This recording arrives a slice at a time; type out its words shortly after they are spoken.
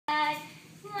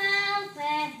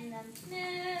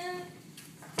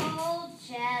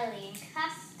jelly and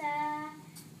custard.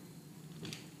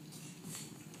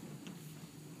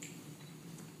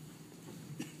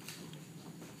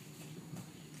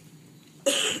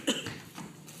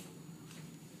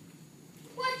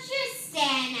 What you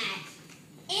staring at?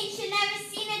 Ain't you never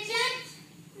seen a gent?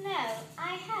 No,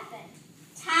 I haven't.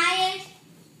 Tired?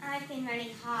 I've been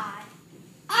running hard.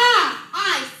 Ah,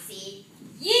 I see.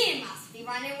 You must be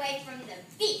running away from the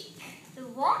beak. The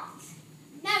what?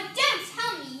 Now don't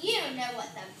tell me you know what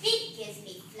the beak is,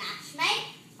 me flashmate.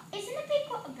 Isn't a beak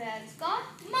what a bird's got?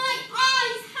 My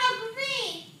eyes, how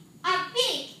green! A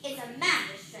beak is a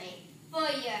magistrate, for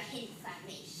your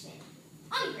information.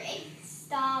 Hungry?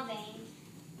 Starving.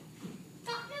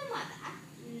 Got no mother?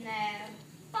 No.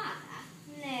 Father?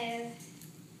 No.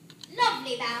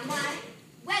 Lovely bound man.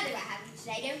 Weather we're having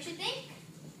today, don't you think?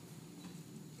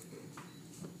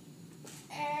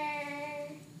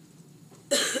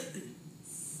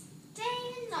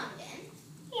 Staying in London?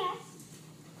 Yes.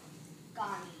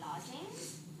 Got any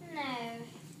lodgings? No.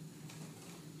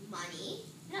 Money?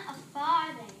 Not a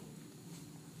farthing.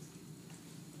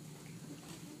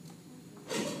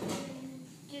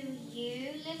 Do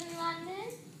you live in London?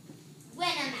 When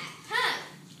I'm at home,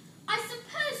 I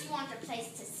suppose you want a place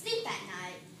to sleep at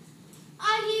night.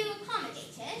 Are you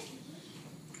accommodated?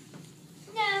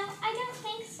 No, I don't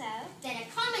think so. Then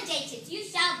accommodated you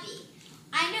shall be.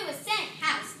 I know a certain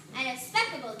house and a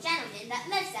respectable gentleman that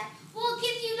lives there who will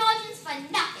give you lodgings for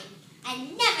nothing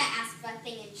and never ask for a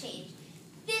thing in change.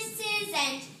 This is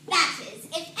and that is,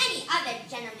 if any other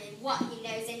gentleman what he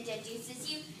knows introduces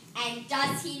you, and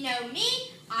does he know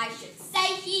me? I should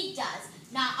say he does.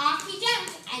 Not off he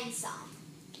don't, and some.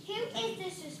 Who is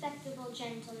this respectable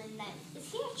gentleman then?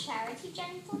 Is he a charity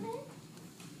gentleman?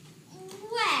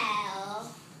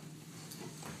 Well,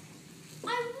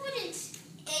 I wouldn't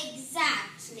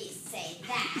exactly say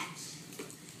that.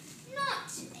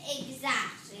 Not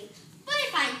exactly. But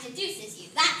if I introduces you,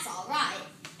 that's all right.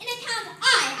 In account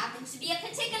I happen to be a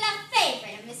particular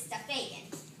favorite of Mr.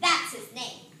 Fagin. That's his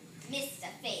name, Mr.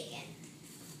 Fagin.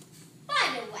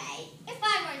 By the way, if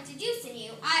I were introducing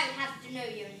you, I would have to know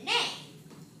your name.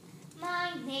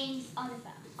 My name's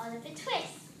Oliver. Oliver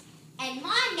Twist. And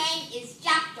my name is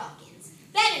Jack Dawkins,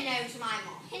 better known to my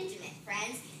more intimate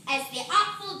friends as the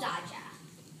Artful Dodger.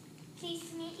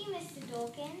 Pleased to meet you, Mr.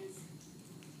 Dawkins.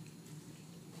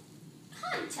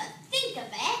 Come to think of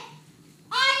it,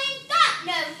 I ain't got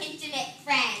no intimate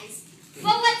friends.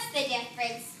 Well, what's the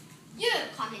difference? You're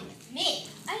coming with me.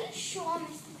 Are you sure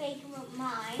Mr. Bacon won't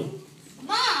mind?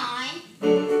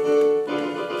 Mine?